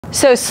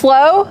So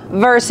slow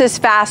versus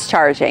fast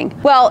charging.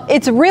 Well,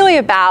 it's really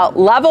about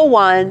level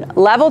 1,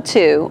 level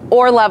 2,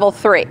 or level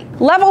 3.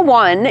 Level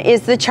 1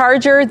 is the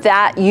charger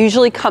that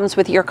usually comes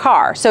with your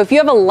car. So if you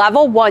have a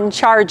level 1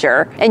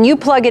 charger and you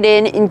plug it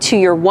into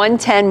your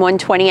 110,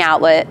 120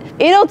 outlet,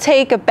 it'll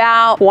take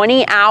about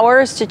 20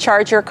 hours to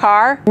charge your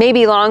car,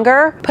 maybe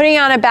longer, putting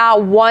on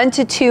about 1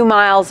 to 2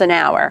 miles an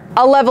hour.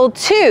 A level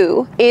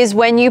 2 is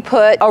when you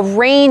put a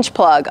range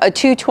plug, a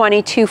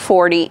 220,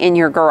 240 in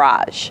your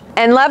garage.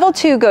 And level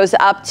 2 goes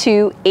up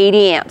to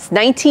 80 amps,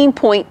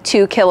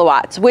 19.2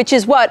 kilowatts, which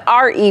is what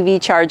our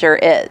EV charger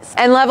is.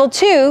 And level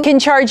 2 can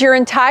charge your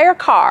entire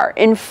car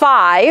in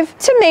 5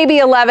 to maybe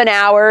 11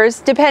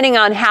 hours, depending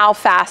on how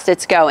fast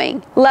it's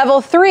going.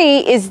 Level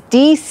 3 is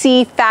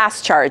DC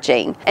fast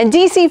charging. And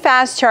DC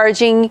fast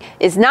charging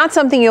is not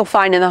something you'll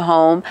find in the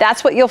home.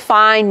 That's what you'll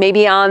find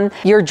maybe on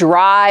your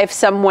drive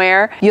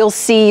somewhere. You'll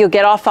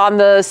get off on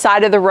the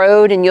side of the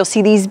road and you'll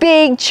see these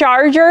big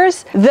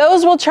chargers.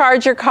 Those will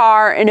charge your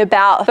car in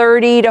about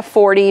 30 to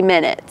 40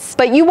 minutes,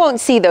 but you won't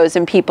see those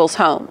in people's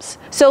homes.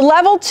 So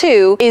level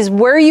 2 is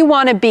where you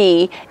want to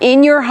be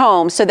in your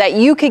home so that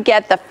you could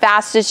get the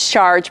fastest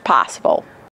charge possible.